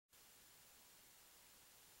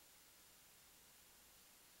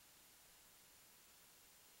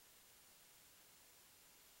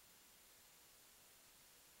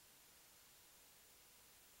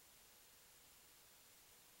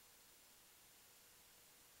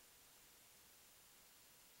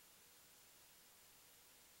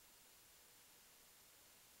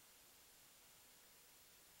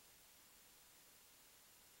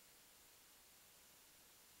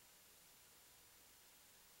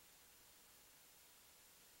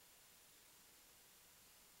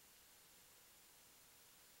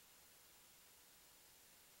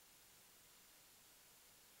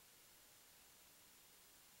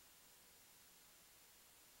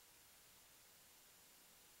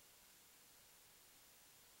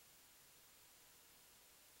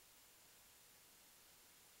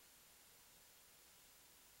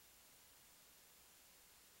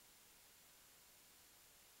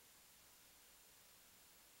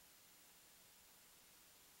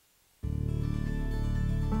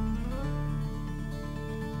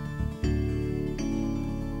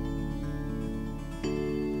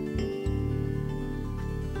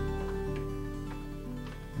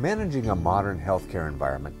Managing a modern healthcare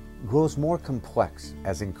environment grows more complex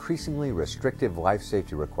as increasingly restrictive life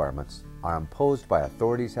safety requirements are imposed by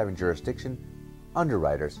authorities having jurisdiction,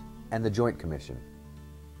 underwriters, and the Joint Commission.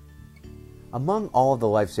 Among all of the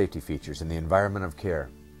life safety features in the environment of care,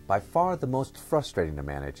 by far the most frustrating to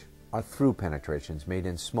manage are through penetrations made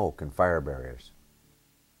in smoke and fire barriers.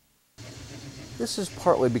 This is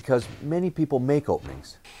partly because many people make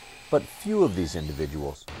openings, but few of these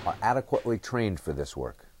individuals are adequately trained for this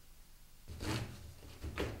work.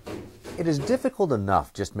 It is difficult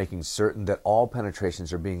enough just making certain that all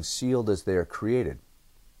penetrations are being sealed as they are created,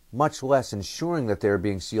 much less ensuring that they are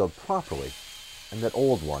being sealed properly and that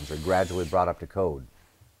old ones are gradually brought up to code.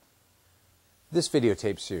 This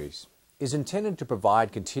videotape series is intended to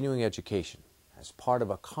provide continuing education as part of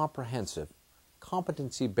a comprehensive,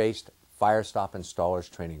 competency-based Firestop installers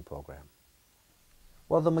training program.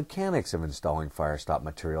 While the mechanics of installing Firestop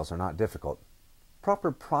materials are not difficult,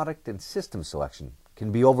 proper product and system selection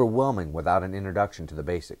can be overwhelming without an introduction to the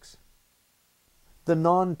basics. The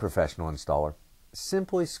non-professional installer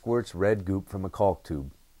simply squirts red goop from a caulk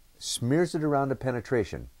tube, smears it around a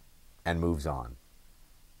penetration, and moves on.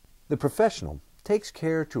 The professional takes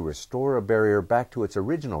care to restore a barrier back to its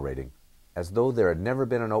original rating as though there had never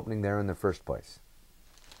been an opening there in the first place.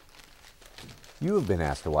 You have been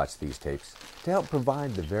asked to watch these tapes to help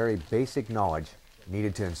provide the very basic knowledge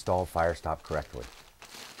needed to install Firestop correctly.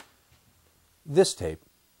 This tape,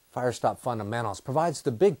 Firestop Fundamentals, provides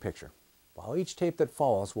the big picture, while each tape that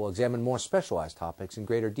follows will examine more specialized topics in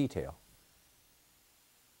greater detail.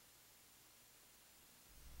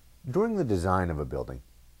 During the design of a building,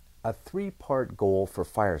 a three-part goal for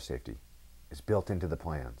fire safety is built into the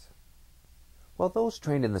plans. While those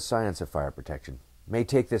trained in the science of fire protection may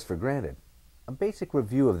take this for granted, a basic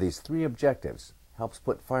review of these three objectives helps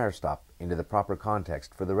put Firestop into the proper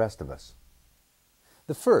context for the rest of us.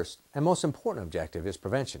 The first and most important objective is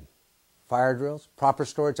prevention. Fire drills, proper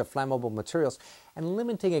storage of flammable materials, and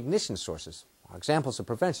limiting ignition sources are examples of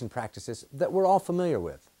prevention practices that we're all familiar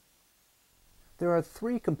with. There are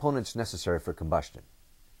three components necessary for combustion: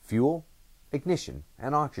 fuel, ignition,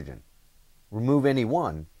 and oxygen. Remove any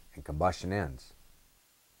one, and combustion ends.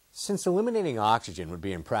 Since eliminating oxygen would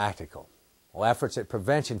be impractical, all efforts at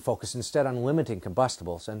prevention focus instead on limiting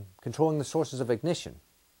combustibles and controlling the sources of ignition.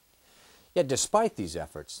 Yet despite these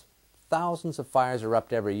efforts, thousands of fires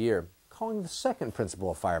erupt every year, calling the second principle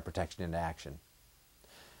of fire protection into action.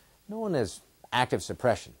 Known as active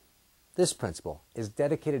suppression, this principle is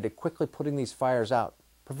dedicated to quickly putting these fires out,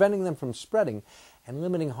 preventing them from spreading, and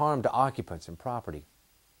limiting harm to occupants and property.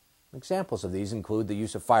 Examples of these include the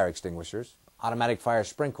use of fire extinguishers, automatic fire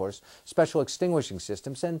sprinklers, special extinguishing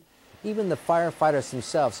systems, and even the firefighters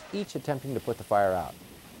themselves, each attempting to put the fire out.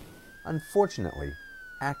 Unfortunately,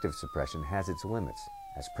 active suppression has its limits,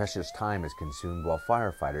 as precious time is consumed while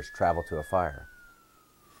firefighters travel to a fire.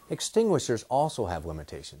 Extinguishers also have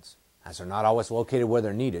limitations, as they're not always located where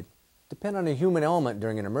they're needed, depend on a human element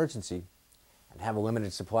during an emergency, and have a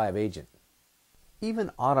limited supply of agent.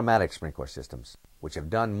 Even automatic sprinkler systems, which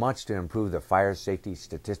have done much to improve the fire safety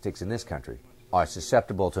statistics in this country, are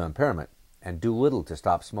susceptible to impairment and do little to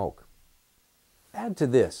stop smoke. Add to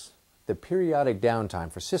this the periodic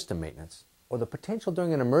downtime for system maintenance or the potential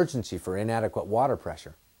during an emergency for inadequate water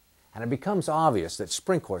pressure, and it becomes obvious that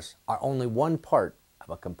sprinklers are only one part of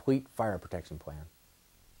a complete fire protection plan.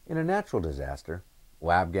 In a natural disaster,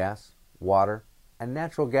 lab gas, water, and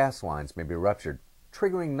natural gas lines may be ruptured,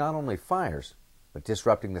 triggering not only fires, but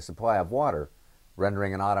disrupting the supply of water,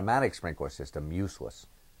 rendering an automatic sprinkler system useless.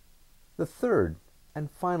 The third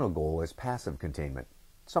and final goal is passive containment,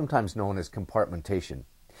 sometimes known as compartmentation.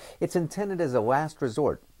 It's intended as a last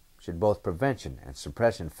resort should both prevention and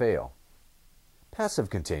suppression fail.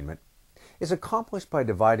 Passive containment is accomplished by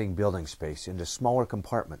dividing building space into smaller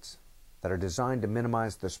compartments that are designed to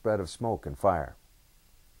minimize the spread of smoke and fire.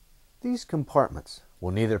 These compartments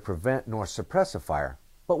will neither prevent nor suppress a fire,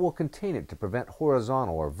 but will contain it to prevent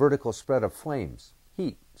horizontal or vertical spread of flames,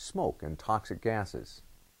 heat, smoke, and toxic gases.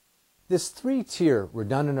 This three-tier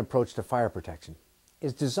redundant approach to fire protection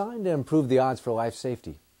is designed to improve the odds for life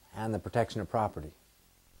safety and the protection of property.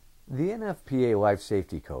 The NFPA Life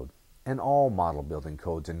Safety Code and all model building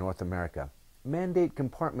codes in North America mandate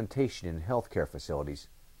compartmentation in healthcare facilities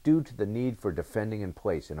due to the need for defending in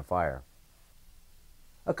place in a fire.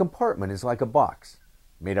 A compartment is like a box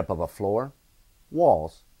made up of a floor,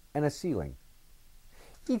 walls, and a ceiling.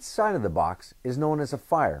 Each side of the box is known as a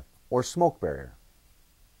fire or smoke barrier.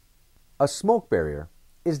 A smoke barrier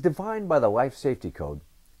is defined by the Life Safety Code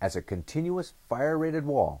as a continuous fire-rated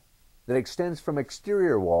wall that extends from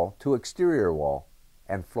exterior wall to exterior wall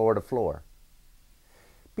and floor to floor.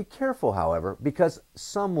 Be careful, however, because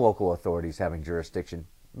some local authorities having jurisdiction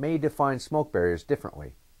may define smoke barriers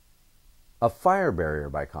differently. A fire barrier,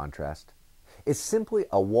 by contrast, is simply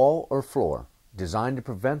a wall or floor designed to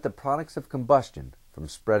prevent the products of combustion from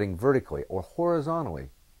spreading vertically or horizontally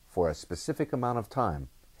for a specific amount of time,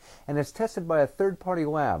 and is tested by a third-party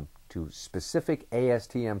lab to specific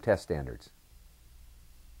ASTM test standards.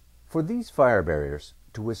 For these fire barriers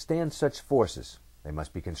to withstand such forces, they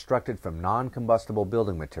must be constructed from non-combustible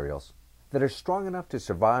building materials that are strong enough to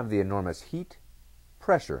survive the enormous heat,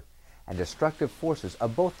 pressure, and destructive forces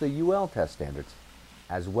of both the UL test standards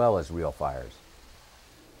as well as real fires.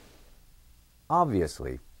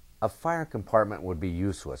 Obviously, a fire compartment would be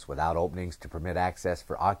useless without openings to permit access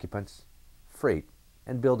for occupants, freight,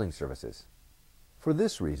 and building services. For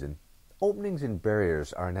this reason, openings in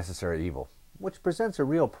barriers are a necessary evil, which presents a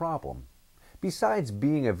real problem. Besides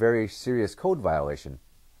being a very serious code violation,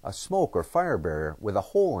 a smoke or fire barrier with a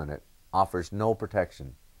hole in it offers no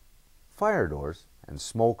protection. Fire doors and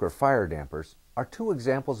smoke or fire dampers are two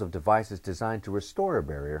examples of devices designed to restore a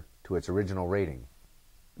barrier to its original rating.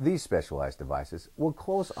 These specialized devices will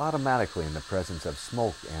close automatically in the presence of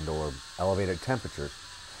smoke and/or elevated temperatures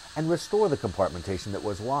and restore the compartmentation that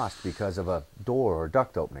was lost because of a door or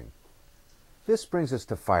duct opening. This brings us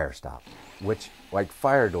to Firestop, which, like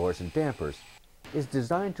fire doors and dampers, is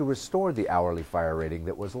designed to restore the hourly fire rating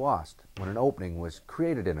that was lost when an opening was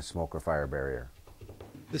created in a smoke or fire barrier.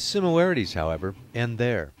 The similarities, however, end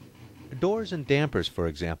there. Doors and dampers, for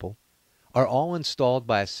example, are all installed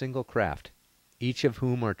by a single craft, each of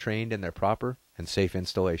whom are trained in their proper and safe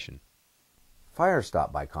installation.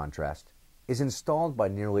 Firestop, by contrast, is installed by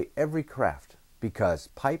nearly every craft because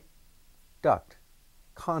pipe, duct,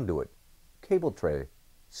 conduit, cable tray,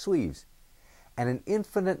 sleeves, and an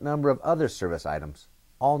infinite number of other service items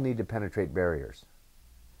all need to penetrate barriers.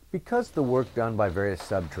 Because the work done by various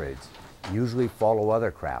sub-trades usually follow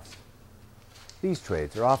other crafts, these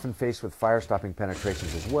trades are often faced with fire-stopping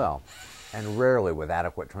penetrations as well, and rarely with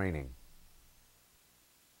adequate training.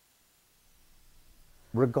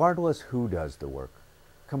 Regardless who does the work,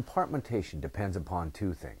 compartmentation depends upon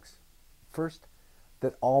two things. First,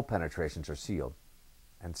 that all penetrations are sealed,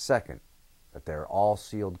 and second, that they are all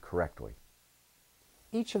sealed correctly.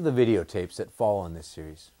 Each of the videotapes that follow in this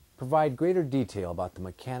series provide greater detail about the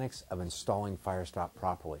mechanics of installing Firestop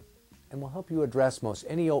properly and will help you address most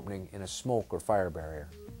any opening in a smoke or fire barrier.